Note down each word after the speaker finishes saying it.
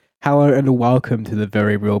Hello and welcome to the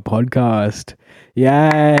Very Real Podcast.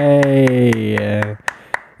 Yay!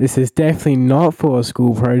 This is definitely not for a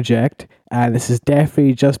school project, and this is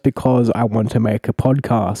definitely just because I want to make a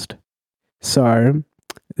podcast. So,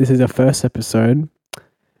 this is our first episode.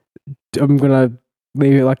 I'm gonna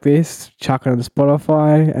leave it like this, chuck it on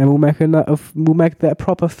Spotify, and we'll make that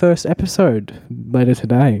proper first episode later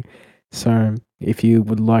today. So, if you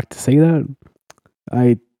would like to see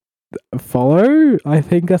that, follow. I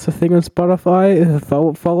think that's a thing on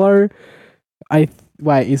Spotify. Follow. Wait.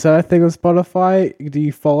 Is that a thing on Spotify? Do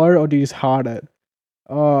you follow or do you just heart it?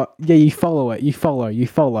 Yeah, you follow it. You follow.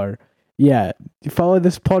 Yeah, you follow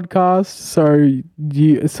this podcast so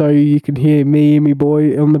you can hear me and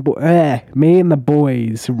me and the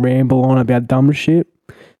boys ramble on about dumb shit.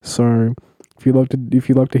 So if you like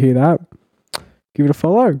to hear that, give it a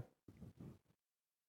follow.